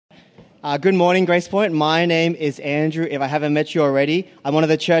Good morning, Grace Point. My name is Andrew. If I haven't met you already, I'm one of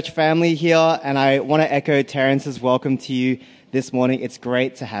the church family here, and I want to echo Terrence's welcome to you this morning. It's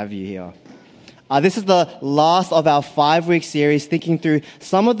great to have you here. This is the last of our 5-week series, thinking through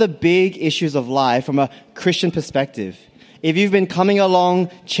some of the big issues of life from a Christian perspective. If you've been coming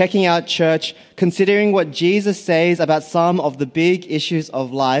along, checking out church, considering what Jesus says about some of the big issues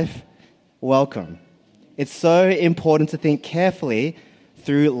of life, welcome. It's so important to think carefully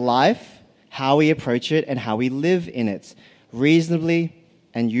through life, how we approach it, and how we live in it, reasonably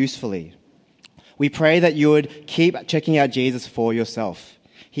and usefully. We pray that you would keep checking out Jesus for yourself.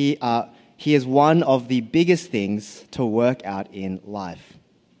 He is one of the biggest things to work out in life.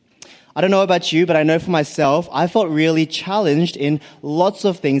 I don't know about you, but I know for myself, I felt really challenged in lots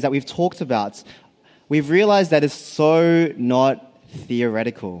of things that we've talked about. We've realized that it's so not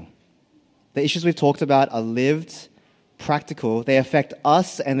theoretical. The issues we've talked about are lived, practical. They affect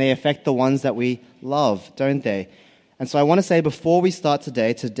us and they affect the ones that we love, don't they? And so I want to say before we start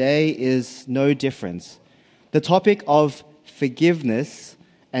today is no different. The topic of forgiveness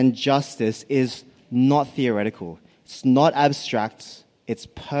and justice is not theoretical. It's not abstract. It's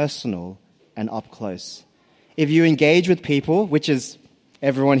personal and up close. If you engage with people, which is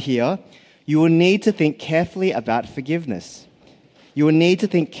everyone here, you will need to think carefully about forgiveness. You will need to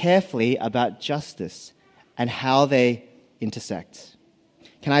think carefully about justice and how they intersect.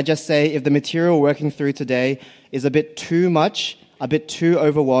 Can I just say, if the material we're working through today is a bit too much, a bit too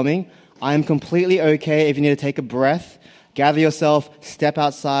overwhelming, I am completely okay if you need to take a breath, gather yourself, step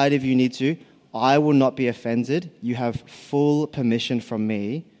outside if you need to. I will not be offended. You have full permission from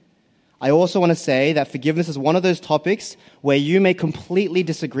me. I also want to say that forgiveness is one of those topics where you may completely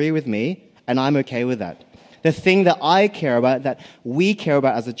disagree with me, and I'm okay with that. The thing that I care about, that we care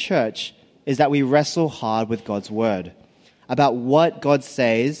about as a church, is that we wrestle hard with God's word, about what God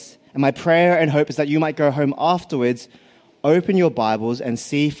says. And my prayer and hope is that you might go home afterwards, open your Bibles, and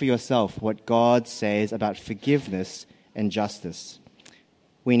see for yourself what God says about forgiveness and justice.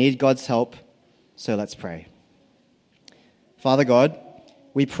 We need God's help, so let's pray. Father God,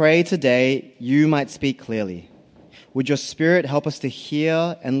 we pray today you might speak clearly. Would your Spirit help us to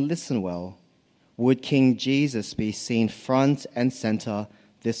hear and listen well? Would King Jesus be seen front and center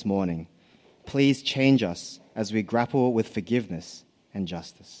this morning? Please change us as we grapple with forgiveness and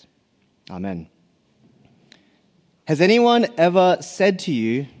justice. Amen. Has anyone ever said to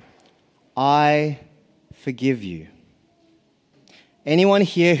you, I forgive you? Anyone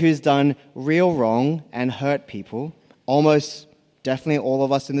here who's done real wrong and hurt people, almost definitely all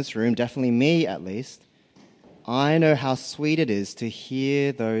of us in this room, definitely me at least, I know how sweet it is to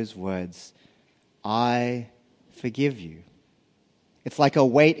hear those words, I forgive you. It's like a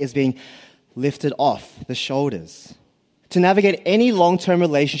weight is being lifted off the shoulders. To navigate any long-term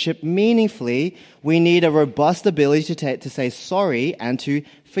relationship meaningfully, we need a robust ability to say sorry and to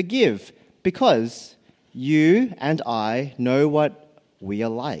forgive, because you and I know what we are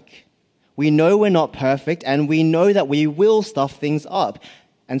like. We know we're not perfect, and we know that we will stuff things up,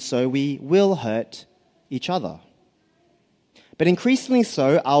 and so we will hurt each other. But increasingly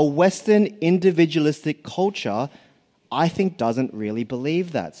so, our Western individualistic culture, I think, doesn't really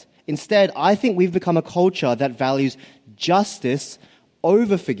believe that. Instead, I think we've become a culture that values justice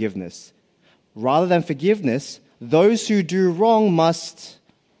over forgiveness. Rather than forgiveness, those who do wrong must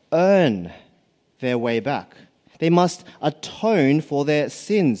earn their way back. They must atone for their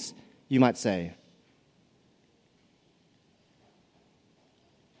sins, you might say.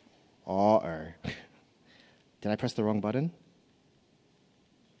 Uh-oh. Did I press the wrong button?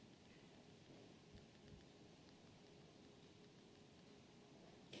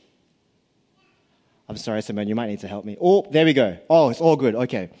 I'm sorry, Simone, you might need to help me. Oh, there we go. Oh, it's all good.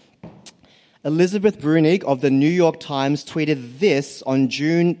 Okay. Elizabeth Bruenig of the New York Times tweeted this on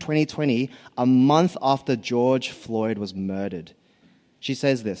June 2020, a month after George Floyd was murdered. She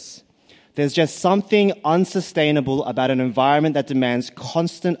says this: there's just something unsustainable about an environment that demands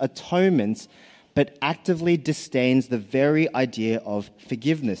constant atonement, but actively disdains the very idea of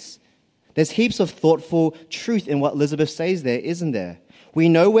forgiveness. There's heaps of thoughtful truth in what Elizabeth says there, isn't there? We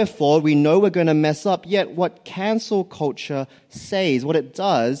know we're flawed, we know we're going to mess up, yet what cancel culture says, what it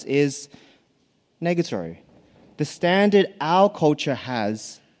does is negatory. The standard our culture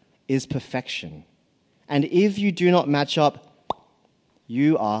has is perfection. And if you do not match up,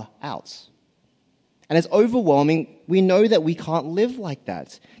 you are out. And it's overwhelming. We know that we can't live like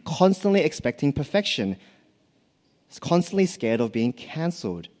that, constantly expecting perfection. It's constantly scared of being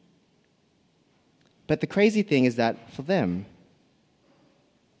cancelled. But the crazy thing is that for them,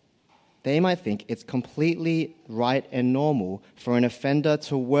 they might think it's completely right and normal for an offender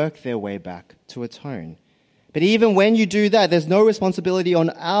to work their way back to atone. But even when you do that, there's no responsibility on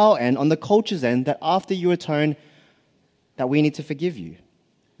our end, on the culture's end, that after you atone, that we need to forgive you.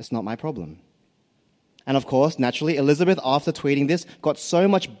 It's not my problem. And of course, naturally, Elizabeth, after tweeting this, got so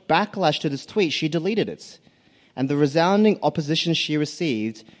much backlash to this tweet, she deleted it. And the resounding opposition she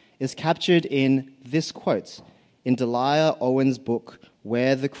received is captured in this quote in Delia Owen's book,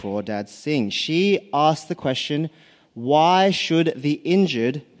 Where the Crawdads Sing. She asked the question, why should the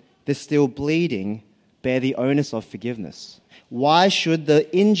injured, the still bleeding, bear the onus of forgiveness? Why should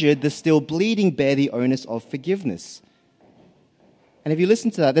the injured, the still bleeding, bear the onus of forgiveness? And if you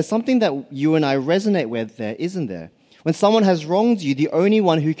listen to that, there's something that you and I resonate with there, isn't there? When someone has wronged you, the only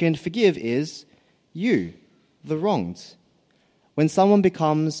one who can forgive is you, the wronged. When someone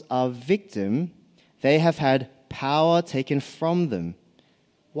becomes a victim, they have had power taken from them.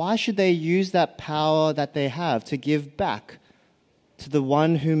 Why should they use that power that they have to give back to the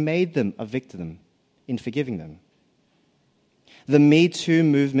one who made them a victim in forgiving them? The Me Too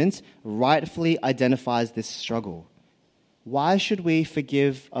movement rightfully identifies this struggle. Why should we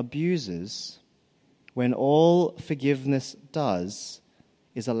forgive abusers when all forgiveness does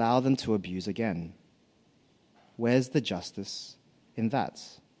is allow them to abuse again? Where's the justice in that?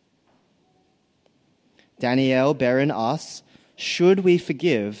 Danielle Barron asks, should we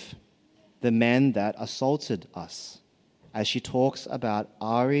forgive the men that assaulted us? As she talks about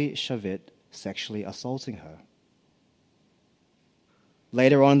Ari Shavit sexually assaulting her.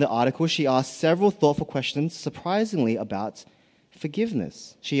 Later on in the article, she asks several thoughtful questions, surprisingly, about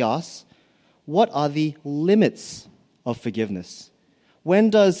forgiveness. She asks, what are the limits of forgiveness? When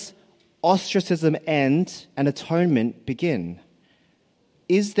does ostracism end and atonement begin?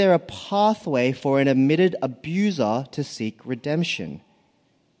 Is there a pathway for an admitted abuser to seek redemption?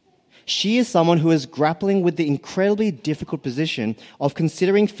 She is someone who is grappling with the incredibly difficult position of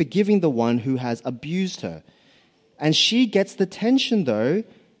considering forgiving the one who has abused her. And she gets the tension, though.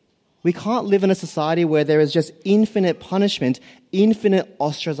 We can't live in a society where there is just infinite punishment, infinite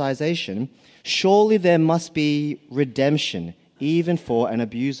ostracization. Surely there must be redemption, even for an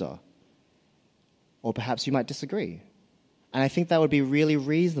abuser. Or perhaps you might disagree. And I think that would be really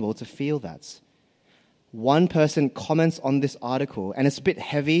reasonable to feel that. One person comments on this article, and it's a bit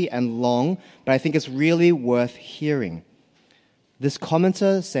heavy and long, but I think it's really worth hearing. This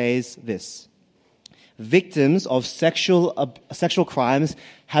commenter says this: victims of sexual crimes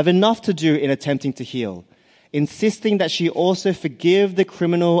have enough to do in attempting to heal. Insisting that she also forgive the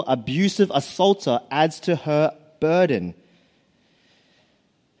criminal abusive assaulter adds to her burden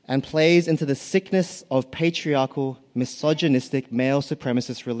and plays into the sickness of patriarchal, misogynistic, male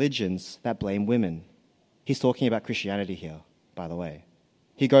supremacist religions that blame women. He's talking about Christianity here, by the way.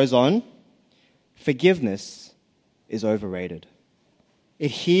 He goes on, forgiveness is overrated. It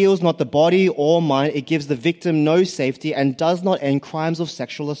heals not the body or mind. It gives the victim no safety and does not end crimes of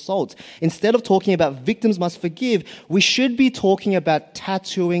sexual assault. Instead of talking about victims must forgive, we should be talking about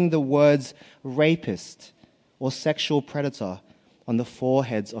tattooing the words rapist or sexual predator on the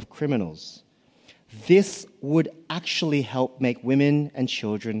foreheads of criminals. This would actually help make women and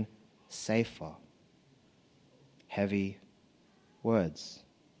children safer. Heavy words.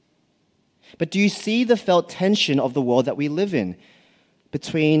 But do you see the felt tension of the world that we live in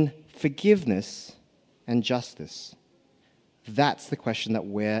between forgiveness and justice? That's the question that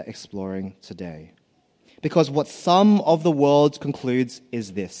we're exploring today. Because what some of the world concludes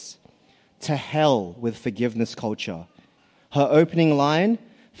is this: to hell with forgiveness culture. Her opening line,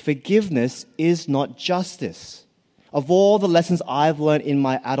 forgiveness is not justice. Of all the lessons I've learned in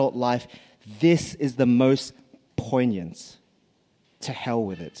my adult life, this is the most poignant. To hell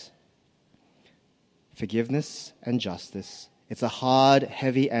with it. Forgiveness and justice. It's a hard,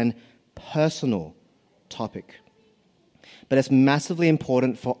 heavy, and personal topic. But it's massively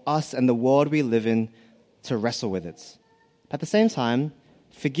important for us and the world we live in to wrestle with it. At the same time,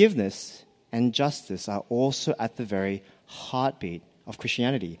 forgiveness and justice are also at the very heartbeat of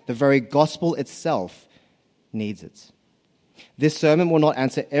Christianity. The very gospel itself needs it. This sermon will not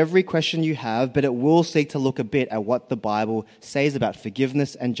answer every question you have, but it will seek to look a bit at what the Bible says about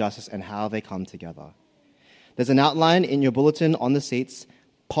forgiveness and justice and how they come together. There's an outline in your bulletin on the seats.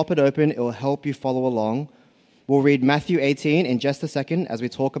 Pop it open. It will help you follow along. We'll read Matthew 18 in just a second as we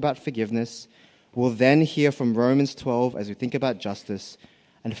talk about forgiveness. We'll then hear from Romans 12 as we think about justice.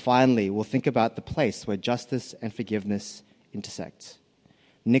 And finally, we'll think about the place where justice and forgiveness intersect.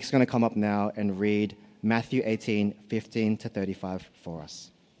 Nick's going to come up now and read Matthew 18, 15 to 35 for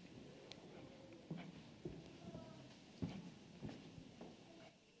us.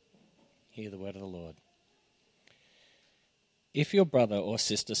 Hear the word of the Lord. If your brother or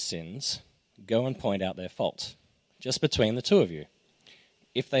sister sins, go and point out their fault, just between the two of you.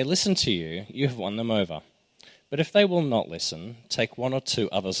 If they listen to you, you have won them over. But if they will not listen, take one or two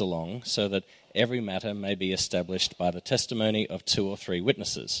others along, so that every matter may be established by the testimony of 2 or 3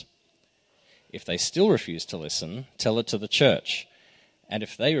 witnesses. If they still refuse to listen, tell it to the church. And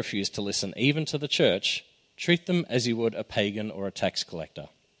if they refuse to listen even to the church, treat them as you would a pagan or a tax collector.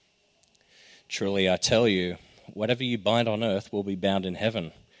 Truly I tell you, whatever you bind on earth will be bound in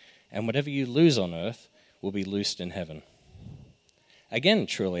heaven, and whatever you loose on earth will be loosed in heaven. Again,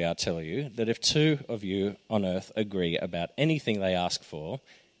 truly I tell you, that if 2 of you on earth agree about anything they ask for,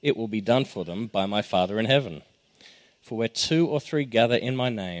 it will be done for them by my Father in heaven. For where 2 or 3 gather in my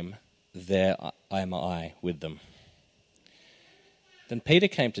name, there am I with them. Then Peter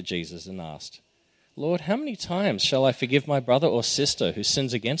came to Jesus and asked, Lord, how many times shall I forgive my brother or sister who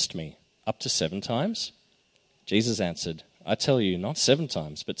sins against me? Up to 7 times? Jesus answered, I tell you, not 7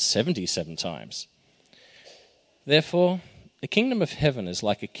 times, but 77 times. Therefore, the kingdom of heaven is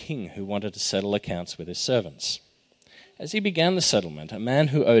like a king who wanted to settle accounts with his servants. As he began the settlement, a man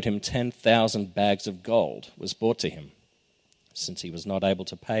who owed him 10,000 bags of gold was brought to him. Since he was not able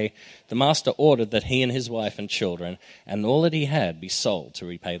to pay, the master ordered that he and his wife and children and all that he had be sold to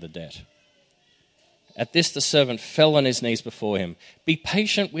repay the debt. At this the servant fell on his knees before him. Be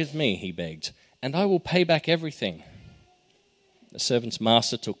patient with me, he begged, and I will pay back everything. The servant's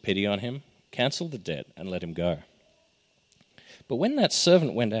master took pity on him, cancelled the debt, and let him go. But when that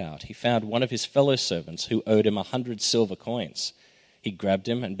servant went out, he found one of his fellow servants who owed him 100 silver coins. He grabbed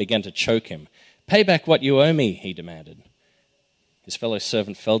him and began to choke him. Pay back what you owe me, he demanded. His fellow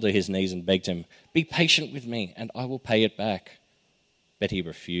servant fell to his knees and begged him, Be patient with me, and I will pay it back. But he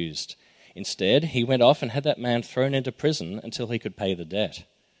refused. Instead, he went off and had that man thrown into prison until he could pay the debt.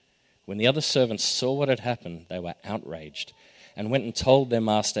 When the other servants saw what had happened, they were outraged and went and told their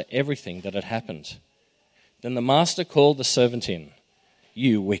master everything that had happened. Then the master called the servant in.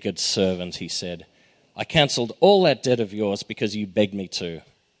 You wicked servant, he said, I cancelled all that debt of yours because you begged me to.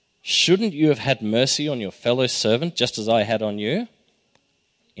 Shouldn't you have had mercy on your fellow servant just as I had on you?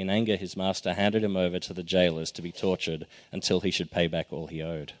 In anger, his master handed him over to the jailers to be tortured until he should pay back all he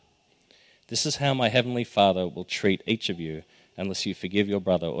owed. This is how my heavenly Father will treat each of you unless you forgive your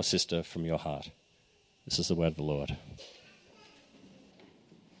brother or sister from your heart. This is the word of the Lord.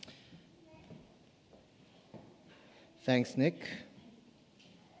 Thanks, Nick.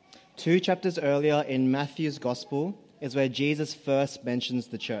 2 chapters earlier in Matthew's Gospel is where Jesus first mentions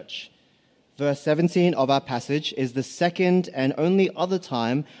the church. Verse 17 of our passage is the second and only other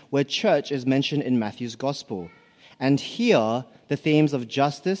time where church is mentioned in Matthew's Gospel. And here, the themes of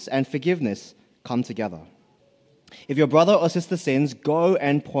justice and forgiveness come together. If your brother or sister sins, go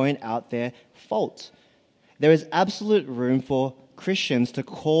and point out their fault. There is absolute room for Christians to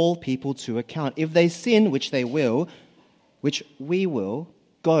call people to account. If they sin, which they will, which we will,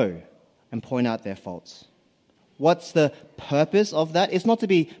 go and point out their faults. What's the purpose of that? It's not to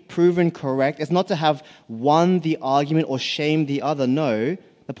be proven correct. It's not to have won the argument or shame the other. No,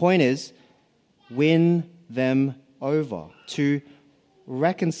 the point is win them over, to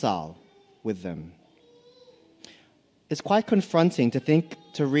reconcile with them. It's quite confronting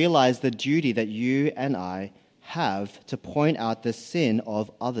to realize the duty that you and I have to point out the sin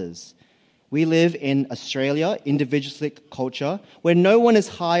of others. We live in Australia, individualistic culture, where no one is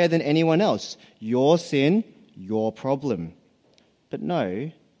higher than anyone else. Your sin, your problem. But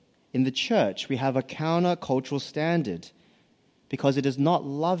no, in the church, we have a counter-cultural standard because it is not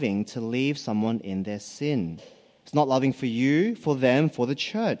loving to leave someone in their sin. It's not loving for you, for them, for the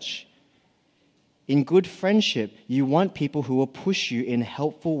church. In good friendship, you want people who will push you in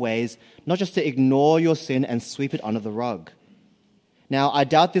helpful ways, not just to ignore your sin and sweep it under the rug. Now, I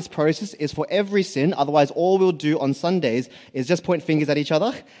doubt this process is for every sin, otherwise all we'll do on Sundays is just point fingers at each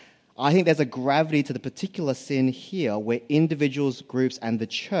other. I think there's a gravity to the particular sin here where individuals, groups, and the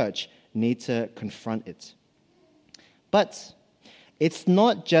church need to confront it. But it's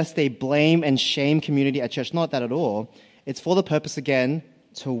not just a blame and shame community at church, not that at all. It's for the purpose, again,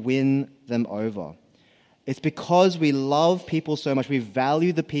 to win them over. It's because we love people so much, we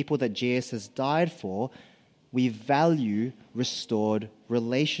value the people that Jesus has died for, we value restored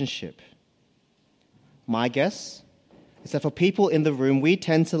relationship. My guess is that for people in the room, we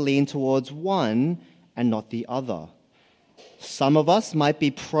tend to lean towards one and not the other. Some of us might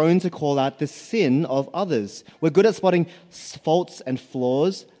be prone to call out the sin of others. We're good at spotting faults and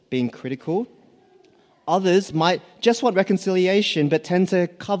flaws, being critical. Others might just want reconciliation, but tend to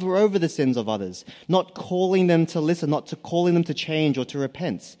cover over the sins of others, not calling them to listen, not to calling them to change or to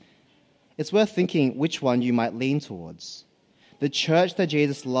repent. it's worth thinking which one you might lean towards. The church that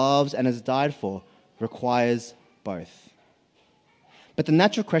Jesus loves and has died for requires both. But the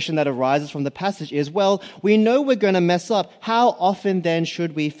natural question that arises from the passage is, well, we know we're going to mess up. How often then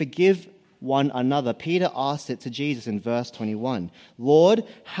should we forgive one another? Peter asked it to Jesus in verse 21. Lord,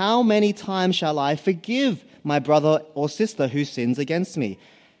 how many times shall I forgive my brother or sister who sins against me?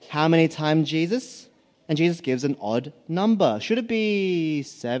 How many times, Jesus? And Jesus gives an odd number. Should it be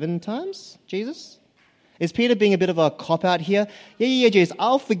 7 times, Jesus? Is Peter being a bit of a cop-out here? Yeah, Jesus,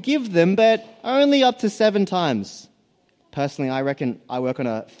 I'll forgive them, but only up to 7 times. Personally, I reckon I work on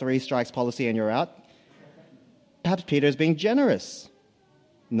a 3 strikes policy and you're out. Perhaps Peter is being generous.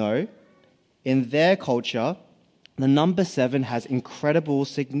 No. In their culture, the number 7 has incredible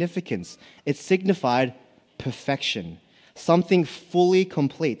significance. It signified perfection, something fully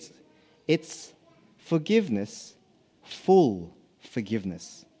complete. It's forgiveness, full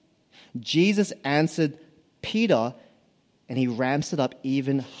forgiveness. Jesus answered Peter, and he ramps it up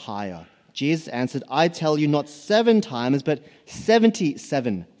even higher. Jesus answered, I tell you, not 7 times, but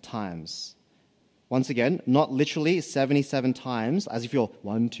 77 times. Once again, not literally 77 times, as if you're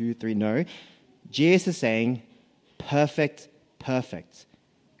 1, 2, 3, no. Jesus is saying, perfect, perfect,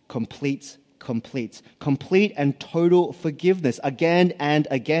 complete, complete, complete and total forgiveness, again and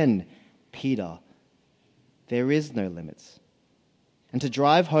again. Peter, there is no limits. And to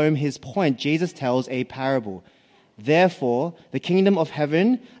drive home his point, Jesus tells a parable. Therefore, the kingdom of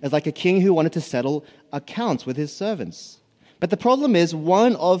heaven is like a king who wanted to settle accounts with his servants. But the problem is,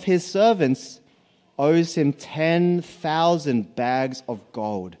 one of his servants owes him 10,000 bags of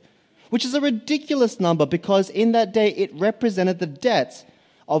gold, which is a ridiculous number because in that day it represented the debt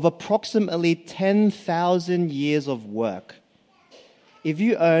of approximately 10,000 years of work. If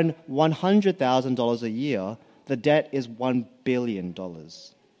you earn $100,000 a year, the debt is $1 billion.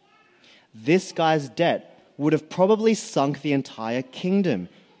 This guy's debt would have probably sunk the entire kingdom.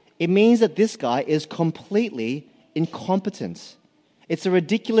 It means that this guy is completely incompetent. It's a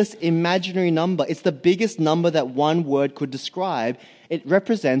ridiculous imaginary number. It's the biggest number that one word could describe. It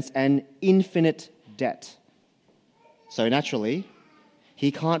represents an infinite debt. So naturally,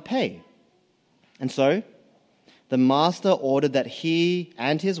 he can't pay. And so, the master ordered that he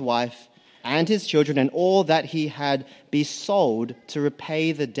and his wife and his children and all that he had be sold to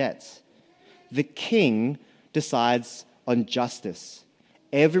repay the debt. The king decides on justice.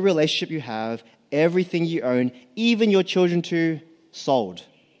 Every relationship you have, everything you own, even your children too, sold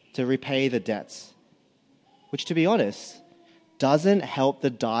to repay the debts. Which, to be honest, doesn't help the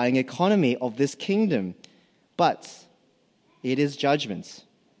dying economy of this kingdom. But it is judgment.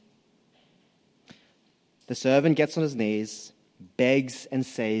 The servant gets on his knees, begs and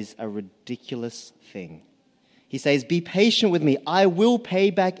says a ridiculous thing. He says, be patient with me. I will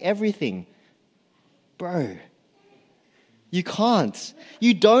pay back everything. Bro, you can't.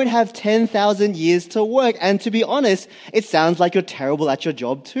 You don't have 10,000 years to work. And to be honest, it sounds like you're terrible at your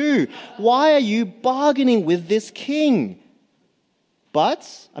job too. Why are you bargaining with this king?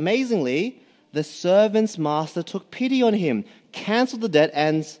 But, amazingly, the servant's master took pity on him, cancelled the debt,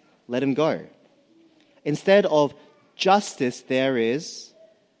 and let him go. Instead of justice, there is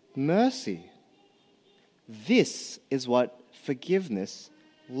mercy. This is what forgiveness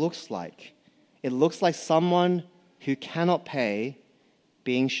looks like. It looks like someone who cannot pay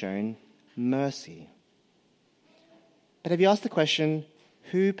being shown mercy. But have you asked the question,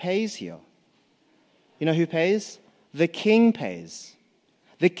 who pays here? You know who pays? The king pays.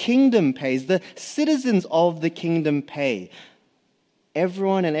 The kingdom pays. The citizens of the kingdom pay.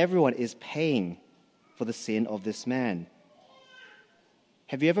 Everyone is paying for the sin of this man.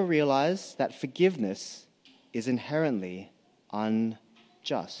 Have you ever realized that forgiveness is inherently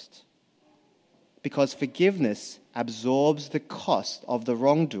unjust? Because forgiveness absorbs the cost of the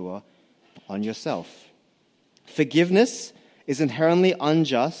wrongdoer on yourself. Forgiveness is inherently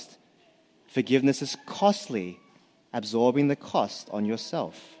unjust. Forgiveness is costly, absorbing the cost on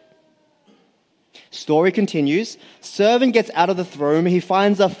yourself. Story continues. Servant gets out of the throne. He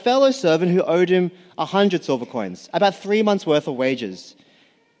finds a fellow servant who owed him 100 silver coins, about 3 months' worth of wages.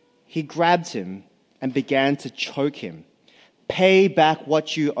 He grabbed him and began to choke him. Pay back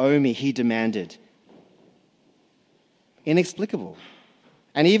what you owe me, he demanded. Inexplicable.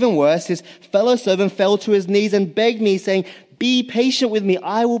 And even worse, his fellow servant fell to his knees and begged me, saying, be patient with me,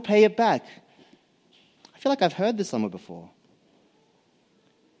 I will pay it back. I feel like I've heard this somewhere before.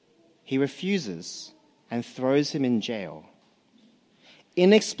 He refuses and throws him in jail.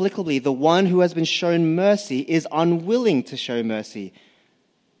 Inexplicably, the one who has been shown mercy is unwilling to show mercy.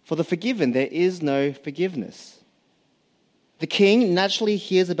 For the forgiven, there is no forgiveness. The king naturally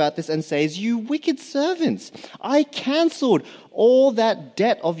hears about this and says, "You wicked servants, I cancelled all that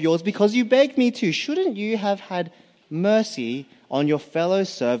debt of yours because you begged me to. Shouldn't you have had mercy on your fellow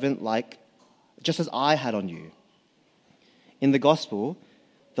servant just as I had on you?" In the gospel,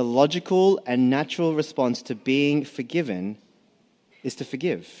 the logical and natural response to being forgiven is to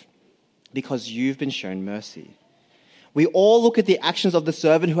forgive because you've been shown mercy. We all look at the actions of the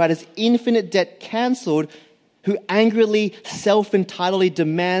servant who had his infinite debt cancelled, who angrily, self-entitledly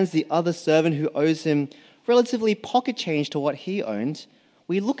demands the other servant who owes him relatively pocket change to what he owned.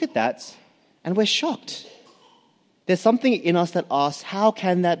 We look at that and we're shocked. There's something in us that asks, how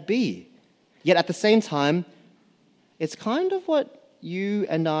can that be? Yet at the same time, it's kind of what you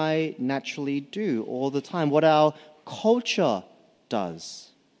and I naturally do all the time, what our culture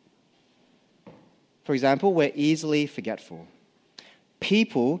does. For example, we're easily forgetful.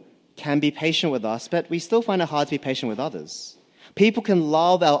 People can be patient with us, but we still find it hard to be patient with others. People can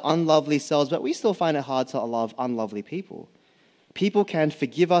love our unlovely selves, but we still find it hard to love unlovely people. People can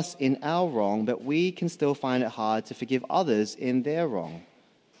forgive us in our wrong, but we can still find it hard to forgive others in their wrong.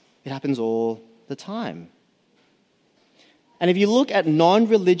 It happens all the time. And if you look at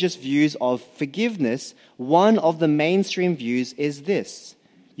non-religious views of forgiveness, one of the mainstream views is this: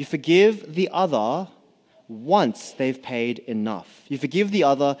 you forgive the other once they've paid enough. You forgive the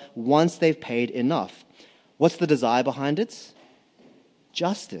other once they've paid enough. What's the desire behind it?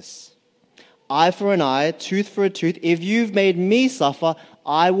 Justice. Eye for an eye, tooth for a tooth. If you've made me suffer,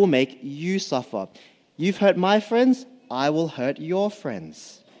 I will make you suffer. You've hurt my friends, I will hurt your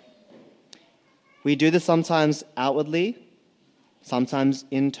friends. We do this sometimes outwardly, sometimes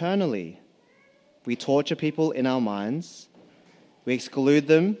internally. We torture people in our minds. We exclude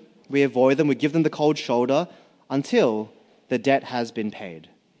them. We avoid them. We give them the cold shoulder until the debt has been paid.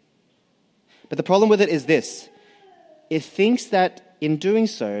 But the problem with it is this: it thinks that in doing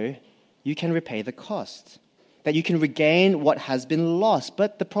so, you can repay the cost, that you can regain what has been lost.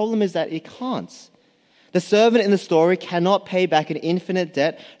 But the problem is that it can't. The servant in the story cannot pay back an infinite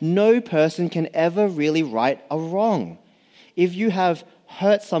debt. No person can ever really right a wrong. If you have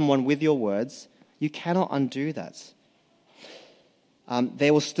hurt someone with your words, you cannot undo that.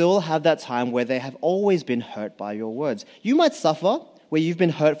 They will still have that time where they have always been hurt by your words. You might suffer where you've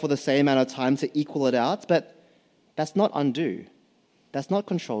been hurt for the same amount of time to equal it out, but that's not undo. That's not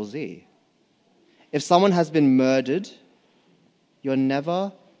Control Z. If someone has been murdered, you're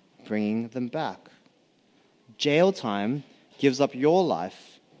never bringing them back. Jail time gives up your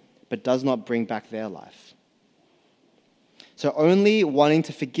life, but does not bring back their life. So only wanting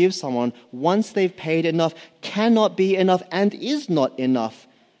to forgive someone once they've paid enough cannot be enough and is not enough.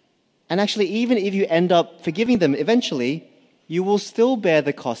 And actually, even if you end up forgiving them eventually, you will still bear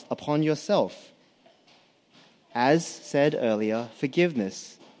the cost upon yourself. As said earlier,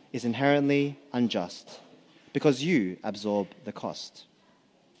 forgiveness is inherently unjust because you absorb the cost.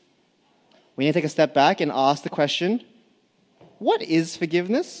 We need to take a step back and ask the question, what is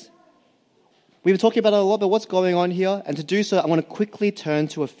forgiveness? We've been talking about it a lot, but what's going on here? And to do so, I want to quickly turn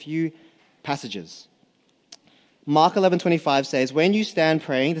to a few passages. Mark 11:25 says, "When you stand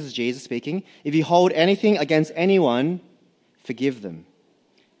praying," this is Jesus speaking, "if you hold anything against anyone, forgive them."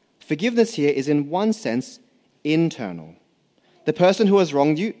 Forgiveness here is in one sense internal. The person who has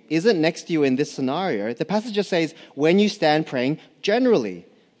wronged you isn't next to you in this scenario. The passage just says, when you stand praying, generally.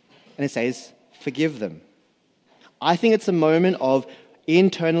 And it says, forgive them. I think it's a moment of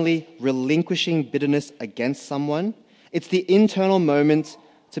internally relinquishing bitterness against someone. It's the internal moment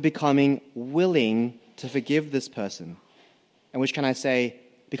to becoming willing to forgive this person. And which, can I say,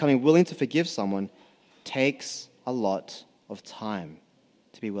 becoming willing to forgive someone takes a lot of time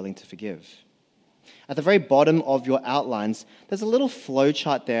to be willing to forgive. At the very bottom of your outlines, there's a little flow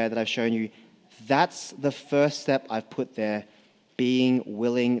chart there that I've shown you. That's the first step I've put there, being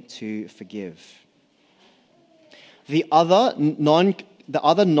willing to forgive. The other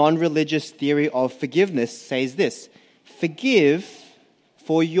non-religious theory of forgiveness says this: forgive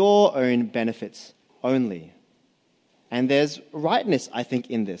for your own benefits only. And there's rightness, I think,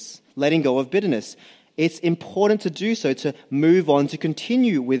 in this, letting go of bitterness. It's important to do so, to move on, to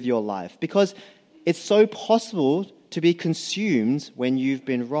continue with your life, because it's so possible to be consumed when you've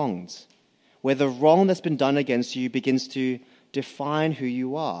been wronged, where the wrong that's been done against you begins to define who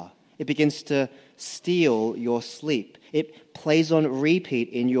you are. It begins to steal your sleep. It plays on repeat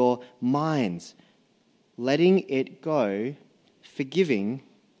in your mind. Letting it go, forgiving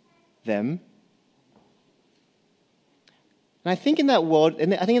them. And I think in that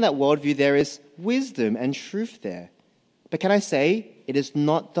worldview there is wisdom and truth there. But can I say, it is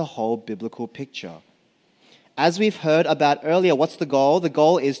not the whole biblical picture. As we've heard about earlier, what's the goal? The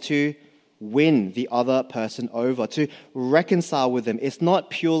goal is to win the other person over, to reconcile with them. It's not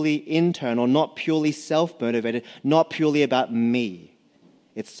purely internal, not purely self-motivated, not purely about me.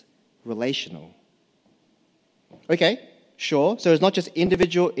 It's relational. Okay, sure. So it's not just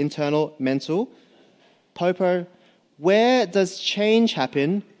individual, internal, mental. Popo, where does change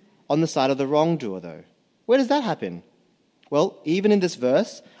happen on the side of the wrongdoer, though? Where does that happen? Well, even in this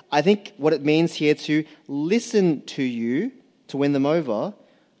verse, I think what it means here to listen to you, to win them over,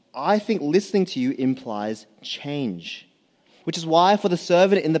 I think listening to you implies change. Which is why for the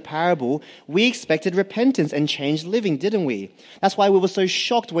servant in the parable, we expected repentance and changed living, didn't we? That's why we were so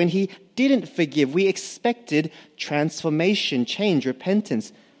shocked when he didn't forgive. We expected transformation, change,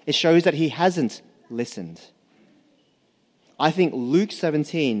 repentance. It shows that he hasn't listened. I think Luke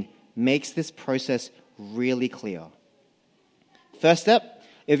 17 makes this process really clear. First step,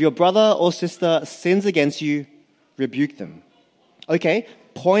 if your brother or sister sins against you, rebuke them. Okay,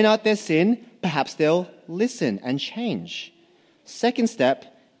 point out their sin, perhaps they'll listen and change. Second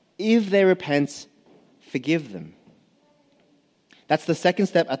step, if they repent, forgive them. That's the second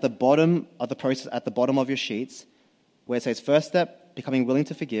step at the bottom of the process, at the bottom of your sheets, where it says first step, becoming willing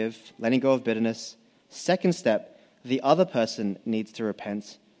to forgive, letting go of bitterness. Second step, the other person needs to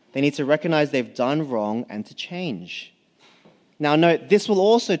repent. They need to recognize they've done wrong and to change. Now note, this will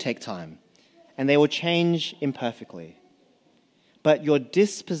also take time, and they will change imperfectly. But your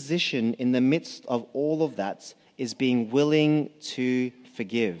disposition in the midst of all of that is being willing to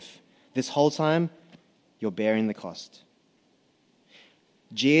forgive. This whole time, you're bearing the cost.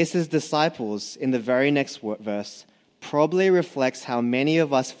 Jesus' disciples in the very next verse probably reflects how many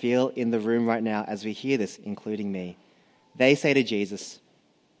of us feel in the room right now as we hear this, including me. They say to Jesus,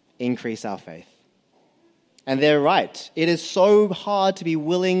 increase our faith. And they're right. It is so hard to be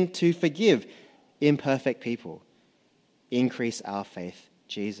willing to forgive imperfect people. Increase our faith,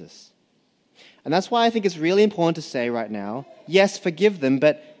 Jesus. And that's why I think it's really important to say right now, yes, forgive them,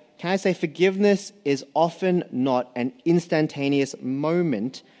 but can I say forgiveness is often not an instantaneous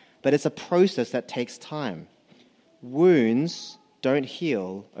moment, but it's a process that takes time. Wounds don't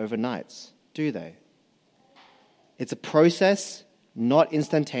heal overnight, do they? It's a process, not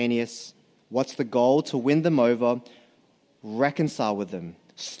instantaneous. What's the goal? To win them over, reconcile with them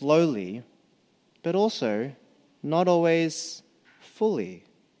slowly, but also not always fully.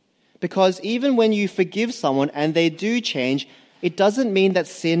 Because even when you forgive someone and they do change, it doesn't mean that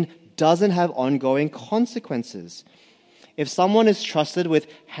sin doesn't have ongoing consequences. If someone is trusted with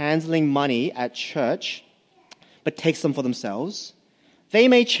handling money at church, but takes them for themselves, they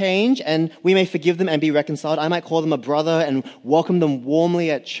may change and we may forgive them and be reconciled. I might call them a brother and welcome them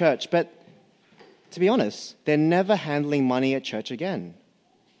warmly at church. But to be honest, they're never handling money at church again.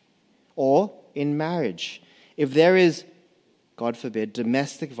 Or in marriage. If there is, God forbid,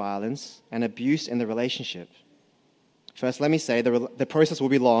 domestic violence and abuse in the relationship, first let me say the process will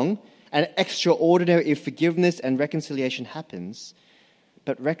be long and extraordinary if forgiveness and reconciliation happens.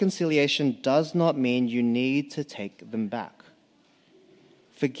 But reconciliation does not mean you need to take them back.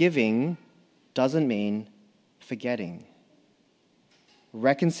 Forgiving doesn't mean forgetting.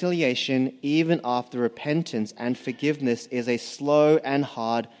 Reconciliation, even after repentance and forgiveness, is a slow and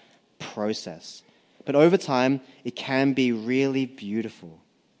hard process. But over time, it can be really beautiful.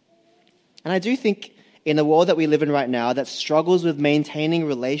 And I do think in the world that we live in right now that struggles with maintaining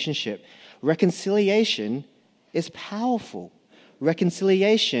relationship, reconciliation is powerful.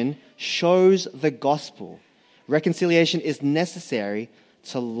 Reconciliation shows the gospel. Reconciliation is necessary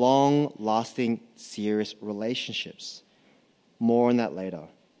to long-lasting, serious relationships. More on that later.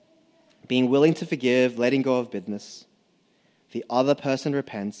 Being willing to forgive, letting go of bitterness. The other person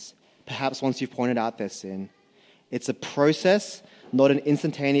repents, perhaps once you've pointed out their sin. It's a process, not an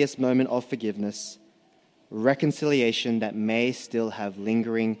instantaneous moment of forgiveness. Reconciliation that may still have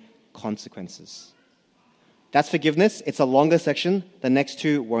lingering consequences. That's forgiveness. It's a longer section. The next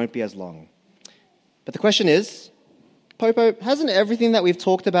two won't be as long. But the question is, Popo, hasn't everything that we've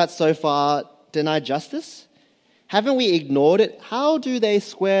talked about so far denied justice? Haven't we ignored it? How do they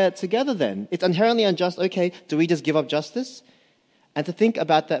square together then? It's inherently unjust. Okay, do we just give up justice? And to think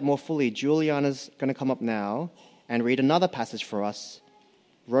about that more fully, Juliana's going to come up now and read another passage for us.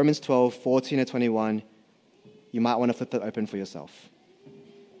 Romans 12, 14 to 21. You might want to flip that open for yourself.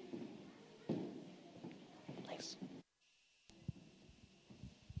 Thanks.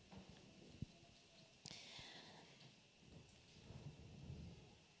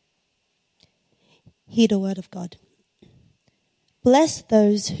 Hear the word of God. Bless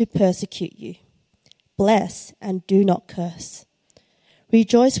those who persecute you. Bless and do not curse.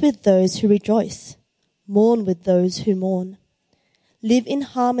 Rejoice with those who rejoice. Mourn with those who mourn. Live in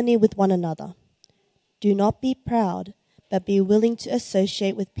harmony with one another. Do not be proud, but be willing to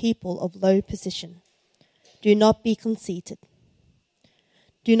associate with people of low position. Do not be conceited.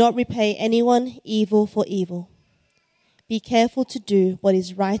 Do not repay anyone evil for evil. Be careful to do what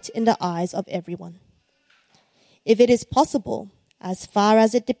is right in the eyes of everyone. If it is possible, as far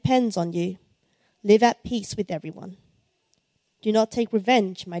as it depends on you, live at peace with everyone. Do not take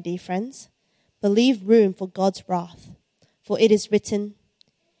revenge, my dear friends, but leave room for God's wrath. For it is written,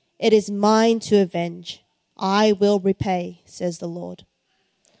 "It is mine to avenge. I will repay," says the Lord.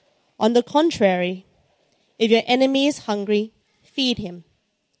 On the contrary, if your enemy is hungry, feed him.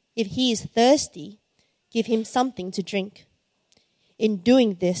 If he is thirsty, give him something to drink. In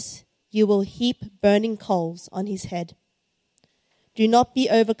doing this, you will heap burning coals on his head. Do not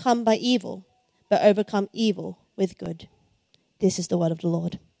be overcome by evil, but overcome evil with good. This is the word of the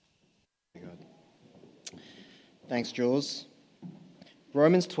Lord. Thanks, Jules.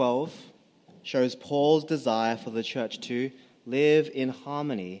 Romans 12 shows Paul's desire for the church to live in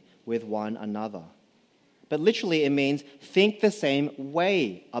harmony with one another. But literally it means think the same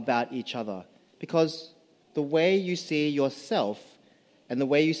way about each other, because the way you see yourself and the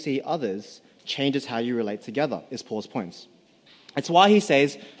way you see others changes how you relate together, is Paul's point. It's why he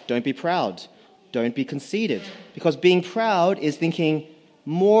says, don't be proud, don't be conceited, because being proud is thinking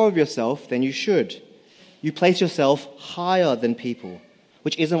more of yourself than you should. You place yourself higher than people,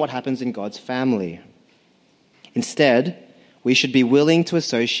 which isn't what happens in God's family. Instead, we should be willing to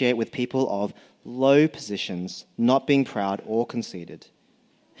associate with people of low positions, not being proud or conceited.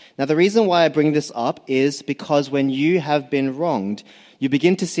 Now, the reason why I bring this up is because when you have been wronged, you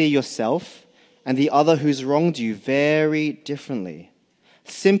begin to see yourself and the other who's wronged you very differently.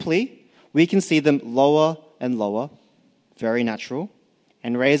 Simply, we can see them lower and lower, very natural,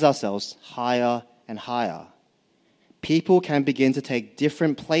 and raise ourselves higher and higher. People can begin to take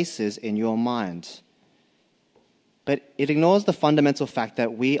different places in your mind. But it ignores the fundamental fact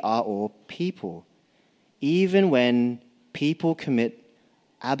that we are all people, even when people commit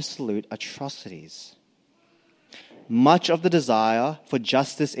absolute atrocities. Much of the desire for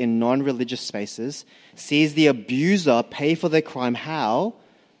justice in non-religious spaces sees the abuser pay for their crime. How?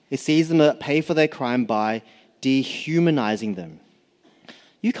 It sees them pay for their crime by dehumanizing them.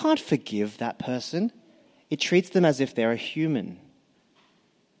 You can't forgive that person. It treats them as if they're a human.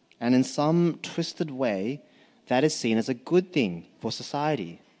 And in some twisted way, that is seen as a good thing for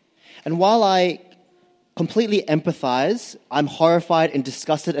society. And while I completely empathize, I'm horrified and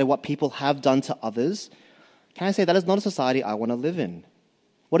disgusted at what people have done to others, can I say that is not a society I want to live in?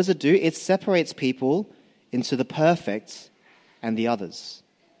 What does it do? It separates people into the perfect and the others,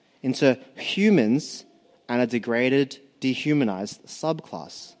 into humans and a degraded, dehumanized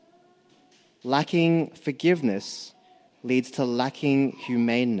subclass. Lacking forgiveness leads to lacking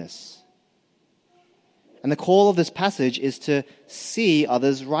humaneness. And the call of this passage is to see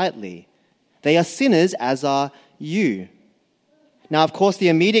others rightly. They are sinners, as are you. Now, of course, the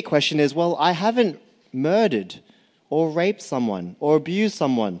immediate question is, well, I haven't murdered or raped someone or abused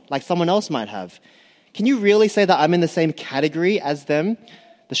someone like someone else might have. Can you really say that I'm in the same category as them?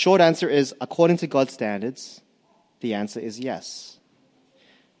 The short answer is, according to God's standards, the answer is yes.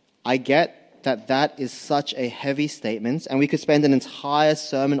 I get that that is such a heavy statement, and we could spend an entire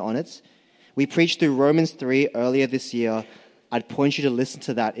sermon on it. We preached through Romans 3 earlier this year. I'd point you to listen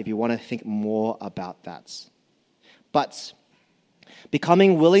to that if you want to think more about that. But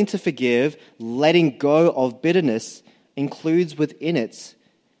becoming willing to forgive, letting go of bitterness, includes within it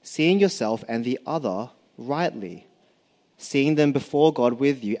seeing yourself and the other rightly, seeing them before God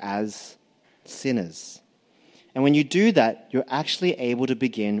with you as sinners. And when you do that, you're actually able to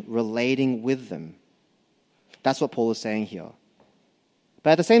begin relating with them. That's what Paul is saying here. But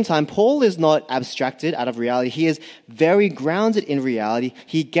at the same time, Paul is not abstracted out of reality. He is very grounded in reality.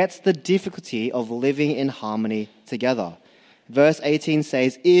 He gets the difficulty of living in harmony together. Verse 18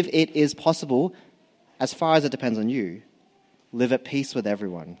 says, if it is possible, as far as it depends on you, live at peace with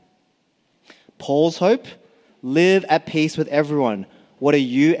everyone. Paul's hope, live at peace with everyone. What are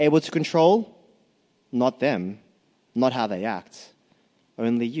you able to control? Not them, not how they act,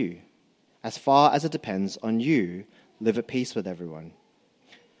 only you. As far as it depends on you, live at peace with everyone.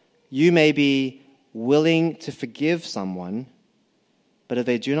 You may be willing to forgive someone, but if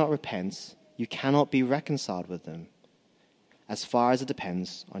they do not repent, you cannot be reconciled with them, as far as it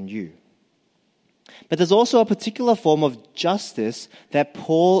depends on you. But there's also a particular form of justice that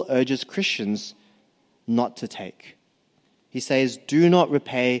Paul urges Christians not to take. He says, do not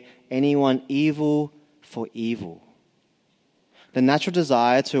repay anyone evil for evil. The natural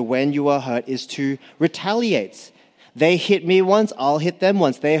desire to, when you are hurt, is to retaliate. They hit me once, I'll hit them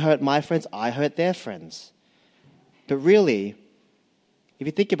once. They hurt my friends, I hurt their friends. But really, if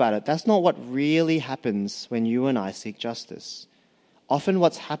you think about it, that's not what really happens when you and I seek justice. Often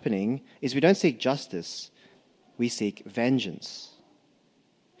what's happening is we don't seek justice, we seek vengeance.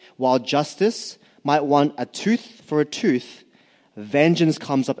 While justice might want a tooth for a tooth, vengeance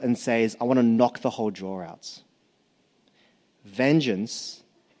comes up and says, I want to knock the whole jaw out. Vengeance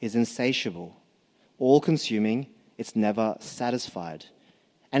is insatiable, all-consuming, it's never satisfied.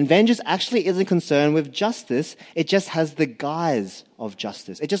 And vengeance actually isn't concerned with justice, it just has the guise of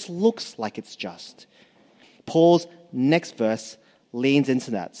justice. It just looks like it's just. Paul's next verse leans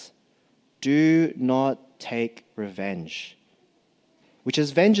into that. Do not take revenge, which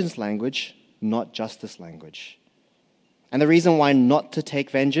is vengeance language, not justice language. And the reason why not to take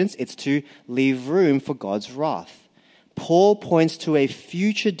vengeance, it's to leave room for God's wrath. Paul points to a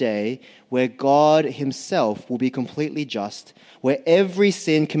future day where God himself will be completely just, where every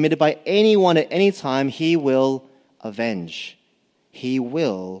sin committed by anyone at any time, he will avenge. He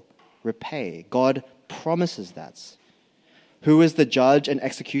will repay. God promises that. Who is the judge and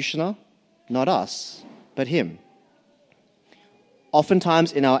executioner? Not us, but him.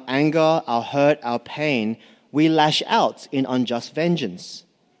 Oftentimes in our anger, our hurt, our pain, we lash out in unjust vengeance.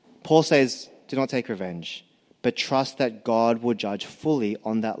 Paul says, do not take revenge, but trust that God will judge fully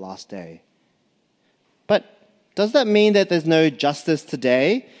on that last day. But does that mean that there's no justice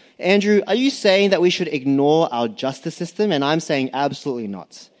today? Andrew, are you saying that we should ignore our justice system? And I'm saying absolutely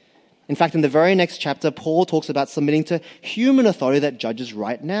not. In fact, in the very next chapter, Paul talks about submitting to human authority that judges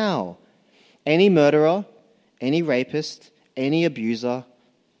right now. Any murderer, any rapist, any abuser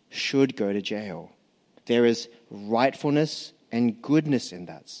should go to jail. There is rightfulness and goodness in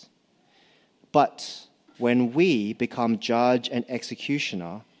that. But when we become judge and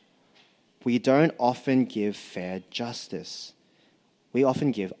executioner, we don't often give fair justice. We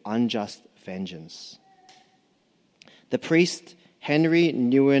often give unjust vengeance. The priest Henry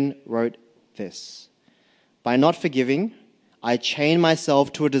Nouwen wrote this: by not forgiving, I chain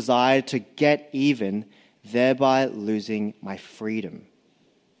myself to a desire to get even, thereby losing my freedom.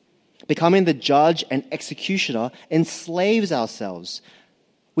 Becoming the judge and executioner enslaves ourselves.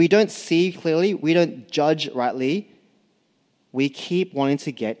 We don't see clearly, we don't judge rightly. We keep wanting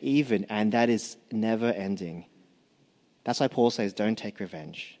to get even, and that is never ending. That's why Paul says, don't take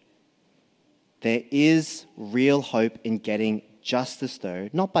revenge. There is real hope in getting justice, though,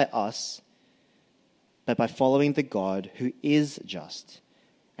 not by us, but by following the God who is just.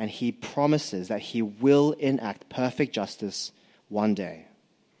 And he promises that he will enact perfect justice one day.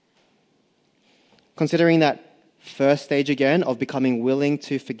 Considering that first stage again of becoming willing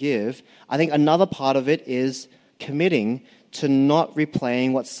to forgive, I think another part of it is committing to not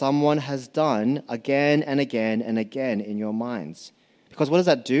replaying what someone has done again and again and again in your minds. Because what does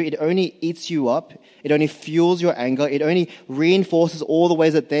that do? It only eats you up. It only fuels your anger. It only reinforces all the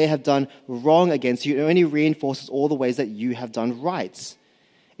ways that they have done wrong against you. It only reinforces all the ways that you have done right.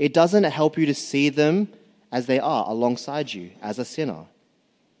 It doesn't help you to see them as they are alongside you as a sinner.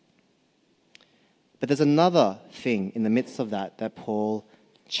 But there's another thing in the midst of that Paul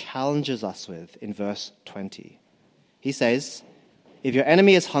challenges us with in verse 20. He says, if your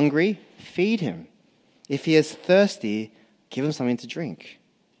enemy is hungry, feed him. If he is thirsty, give him something to drink.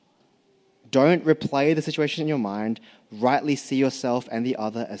 Don't replay the situation in your mind. Rightly see yourself and the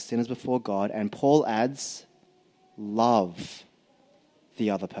other as sinners before God. And Paul adds, love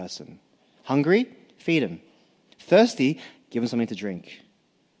the other person. Hungry? Feed him. Thirsty? Give him something to drink.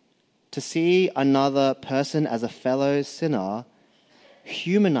 To see another person as a fellow sinner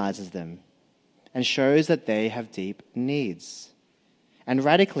humanizes them and shows that they have deep needs. And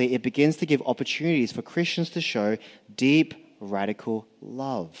radically, it begins to give opportunities for Christians to show deep, radical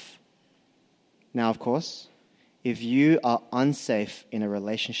love. Now, of course, if you are unsafe in a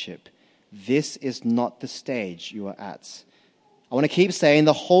relationship, this is not the stage you are at. I want to keep saying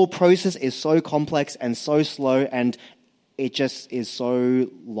the whole process is so complex and so slow, and it just is so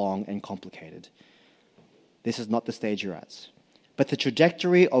long and complicated. This is not the stage you're at. But the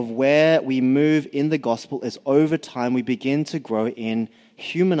trajectory of where we move in the gospel is over time we begin to grow in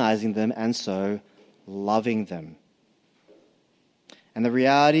humanizing them and so loving them. And the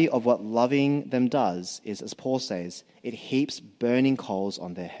reality of what loving them does is, as Paul says, it heaps burning coals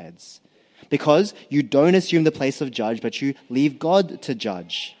on their heads. Because you don't assume the place of judge, but you leave God to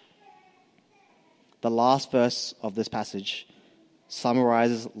judge. The last verse of this passage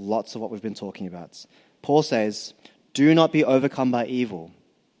summarizes lots of what we've been talking about. Paul says, do not be overcome by evil.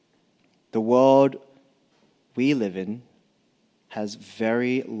 The world we live in has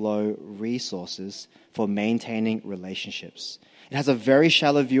very low resources for maintaining relationships. It has a very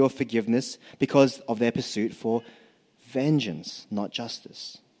shallow view of forgiveness because of their pursuit for vengeance, not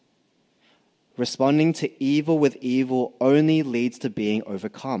justice. Responding to evil with evil only leads to being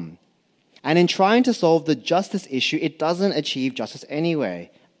overcome. And in trying to solve the justice issue, it doesn't achieve justice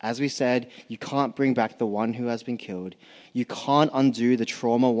anyway. As we said, you can't bring back the one who has been killed. You can't undo the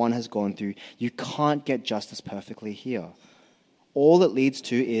trauma one has gone through. You can't get justice perfectly here. All it leads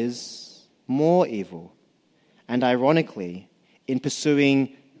to is more evil. And ironically, in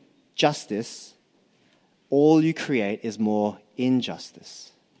pursuing justice, all you create is more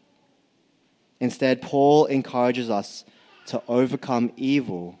injustice. Instead, Paul encourages us to overcome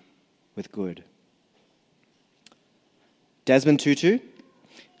evil with good. Desmond Tutu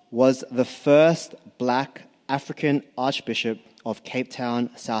was the first black African Archbishop of Cape Town,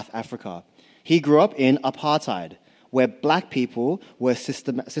 South Africa. He grew up in apartheid, where black people were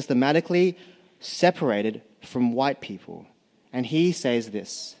systematically separated from white people. And he says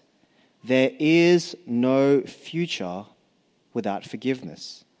this: there is no future without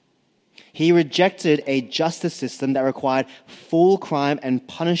forgiveness. He rejected a justice system that required full crime and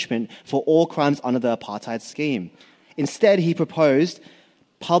punishment for all crimes under the apartheid scheme. Instead, he proposed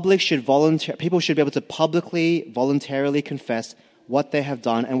people should be able to publicly, voluntarily confess what they have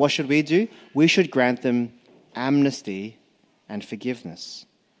done. And what should we do? We should grant them amnesty and forgiveness.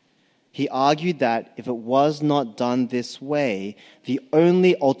 He argued that if it was not done this way, the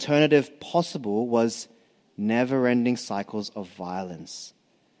only alternative possible was never-ending cycles of violence.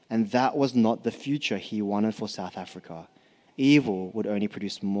 And that was not the future he wanted for South Africa. Evil would only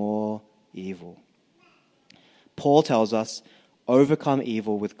produce more evil. Paul tells us, overcome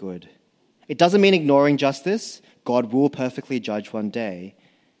evil with good. It doesn't mean ignoring justice. God will perfectly judge one day.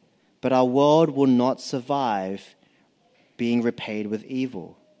 But our world will not survive being repaid with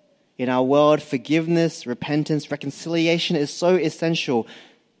evil. In our world, forgiveness, repentance, reconciliation is so essential.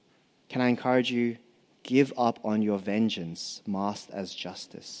 Can I encourage you? Give up on your vengeance, masked as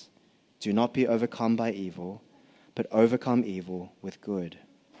justice. Do not be overcome by evil, but overcome evil with good.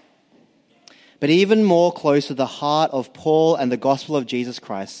 But even more close to the heart of Paul and the gospel of Jesus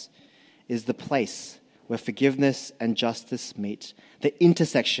Christ is the place where forgiveness and justice meet, the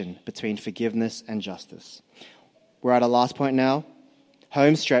intersection between forgiveness and justice. We're at our last point now,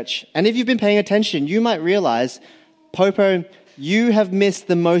 home stretch. And if you've been paying attention, you might realize, Popo, you have missed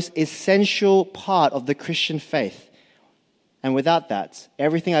the most essential part of the Christian faith. And without that,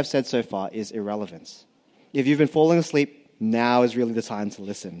 everything I've said so far is irrelevant. If you've been falling asleep, now is really the time to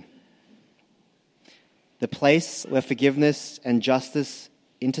listen. The place where forgiveness and justice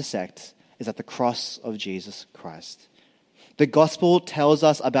intersect is at the cross of Jesus Christ. The gospel tells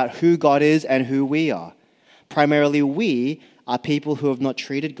us about who God is and who we are. Primarily, we are people who have not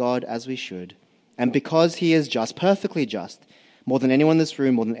treated God as we should. And because he is just, perfectly just, more than anyone in this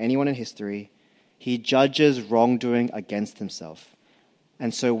room, more than anyone in history, he judges wrongdoing against himself.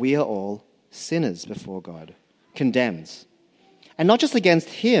 And so we are all sinners before God, condemned. And not just against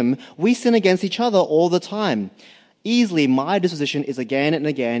him, we sin against each other all the time. Easily, my disposition is again and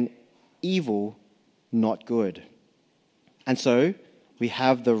again evil, not good. And so we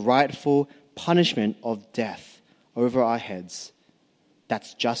have the rightful punishment of death over our heads.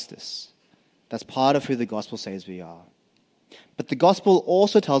 That's justice. That's part of who the gospel says we are. But the gospel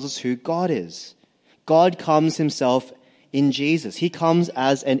also tells us who God is. God comes himself in Jesus. He comes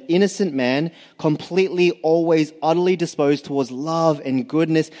as an innocent man, completely, always, utterly disposed towards love and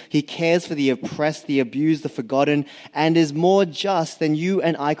goodness. He cares for the oppressed, the abused, the forgotten, and is more just than you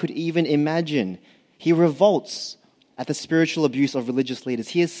and I could even imagine. He revolts at the spiritual abuse of religious leaders.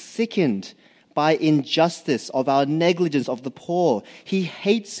 He is sickened by injustice, of our negligence, of the poor. He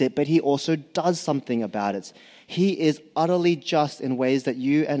hates it, but he also does something about it. He is utterly just in ways that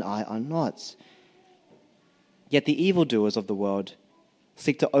you and I are not. Yet the evildoers of the world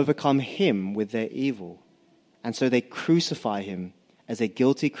seek to overcome him with their evil. And so they crucify him as a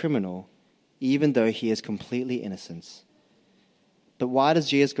guilty criminal, even though he is completely innocent. But why does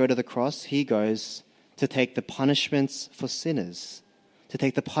Jesus go to the cross? He goes to take the punishments for sinners, to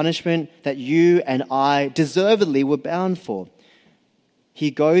take the punishment that you and I deservedly were bound for.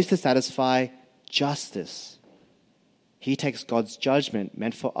 He goes to satisfy justice. He takes God's judgment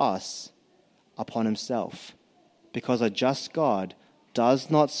meant for us upon himself, because a just God does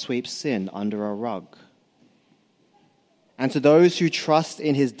not sweep sin under a rug. And to those who trust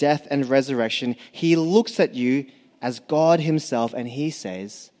in his death and resurrection, he looks at you as God himself and he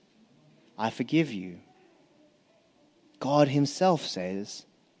says, I forgive you. God himself says,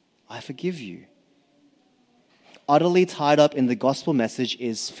 I forgive you. utterly tied up in the gospel message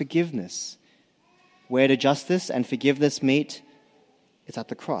is forgiveness. Where do justice and forgiveness meet? It's at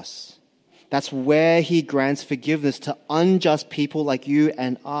the cross. That's where he grants forgiveness to unjust people like you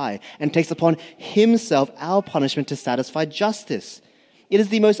and I, and takes upon himself our punishment to satisfy justice. It is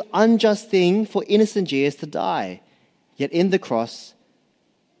the most unjust thing for innocent Jesus to die. Yet in the cross,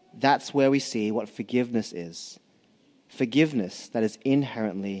 that's where we see what forgiveness is. Forgiveness that is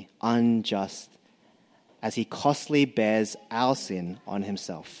inherently unjust, as he costly bears our sin on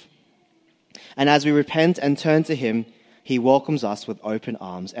himself. And as we repent and turn to him, he welcomes us with open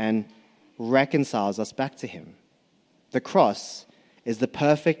arms and reconciles us back to him. The cross is the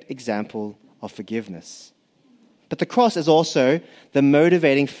perfect example of forgiveness. But the cross is also the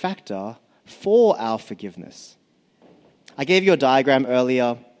motivating factor for our forgiveness. I gave you a diagram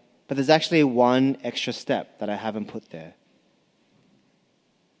earlier, but there's actually one extra step that I haven't put there.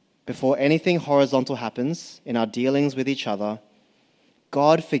 Before anything horizontal happens in our dealings with each other,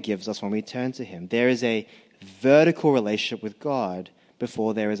 God forgives us when we turn to him. There is a vertical relationship with God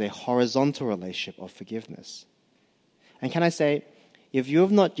before there is a horizontal relationship of forgiveness. And can I say, if you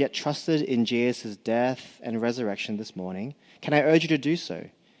have not yet trusted in Jesus' death and resurrection this morning, can I urge you to do so?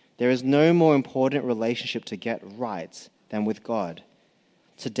 There is no more important relationship to get right than with God.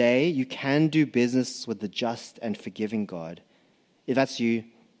 Today, you can do business with the just and forgiving God. If that's you,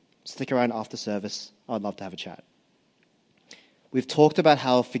 stick around after service. I'd love to have a chat. We've talked about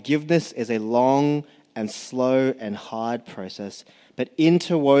how forgiveness is a long and slow and hard process, but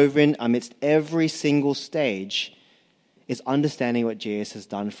interwoven amidst every single stage is understanding what Jesus has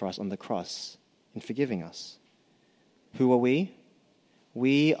done for us on the cross in forgiving us. Who are we?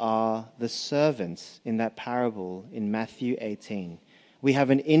 We are the servants in that parable in Matthew 18. We have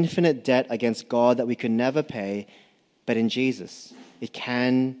an infinite debt against God that we could never pay, but in Jesus, it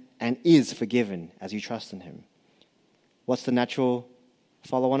can and is forgiven as you trust in him. What's the natural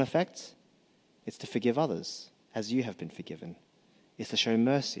follow-on effect? It's to forgive others as you have been forgiven. It's to show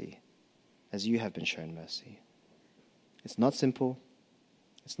mercy as you have been shown mercy. It's not simple.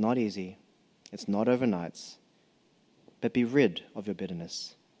 It's not easy. It's not overnight. But be rid of your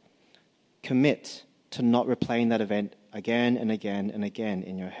bitterness. Commit to not replaying that event again and again and again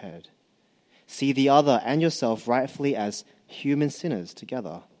in your head. See the other and yourself rightfully as human sinners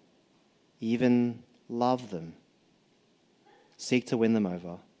together. Even love them. Seek to win them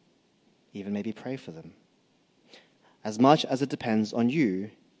over. Even maybe pray for them. As much as it depends on you,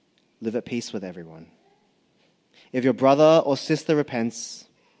 live at peace with everyone. If your brother or sister repents,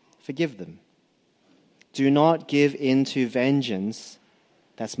 forgive them. Do not give in to vengeance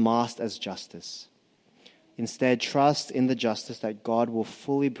that's masked as justice. Instead, trust in the justice that God will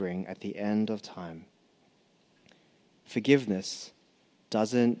fully bring at the end of time. Forgiveness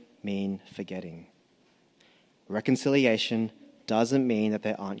doesn't mean forgetting. Reconciliation doesn't mean that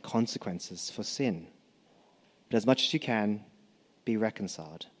there aren't consequences for sin. But as much as you can, be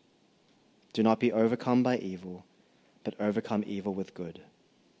reconciled. Do not be overcome by evil, but overcome evil with good.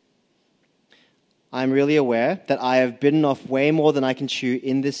 I'm really aware that I have bitten off way more than I can chew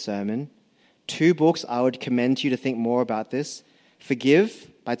in this sermon. 2 books I would commend you to think more about this. Forgive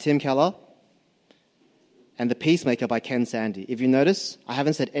by Tim Keller and The Peacemaker by Ken Sande. If you notice, I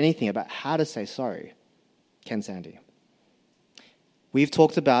haven't said anything about how to say sorry. Ken Sande. We've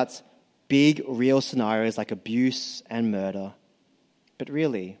talked about big, real scenarios like abuse and murder. But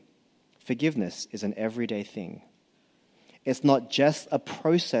really, forgiveness is an everyday thing. It's not just a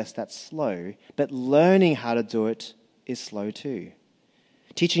process that's slow, but learning how to do it is slow too.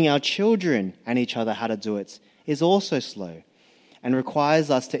 Teaching our children and each other how to do it is also slow and requires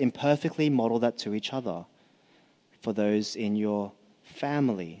us to imperfectly model that to each other. For those in your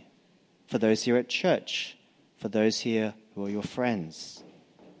family, for those here at church, for those here who are your friends.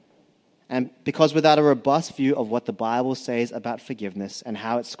 And because without a robust view of what the Bible says about forgiveness and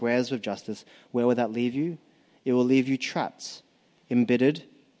how it squares with justice, where will that leave you? It will leave you trapped, embittered,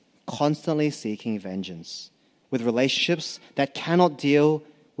 constantly seeking vengeance, with relationships that cannot deal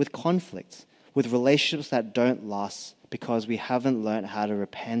with conflict, with relationships that don't last because we haven't learned how to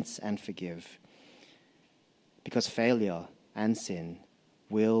repent and forgive. Because failure and sin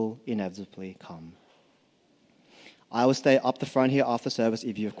will inevitably come. I will stay up the front here after service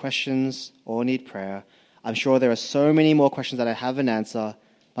if you have questions or need prayer. I'm sure there are so many more questions that I haven't answered,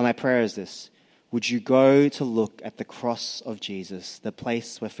 but my prayer is this. Would you go to look at the cross of Jesus, the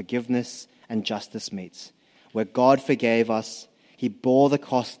place where forgiveness and justice meets, where God forgave us, he bore the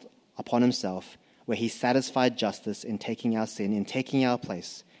cost upon himself, where he satisfied justice in taking our sin, in taking our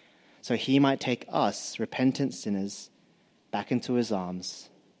place, so he might take us, repentant sinners, back into his arms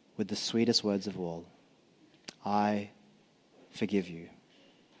with the sweetest words of all. I forgive you.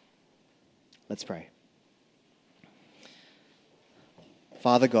 Let's pray.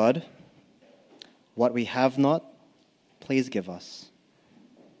 Father God, what we have not, please give us.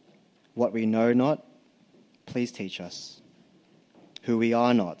 What we know not, please teach us. Who we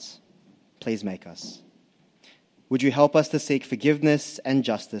are not, please make us. Would you help us to seek forgiveness and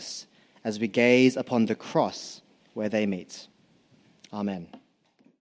justice as we gaze upon the cross where they meet? Amen.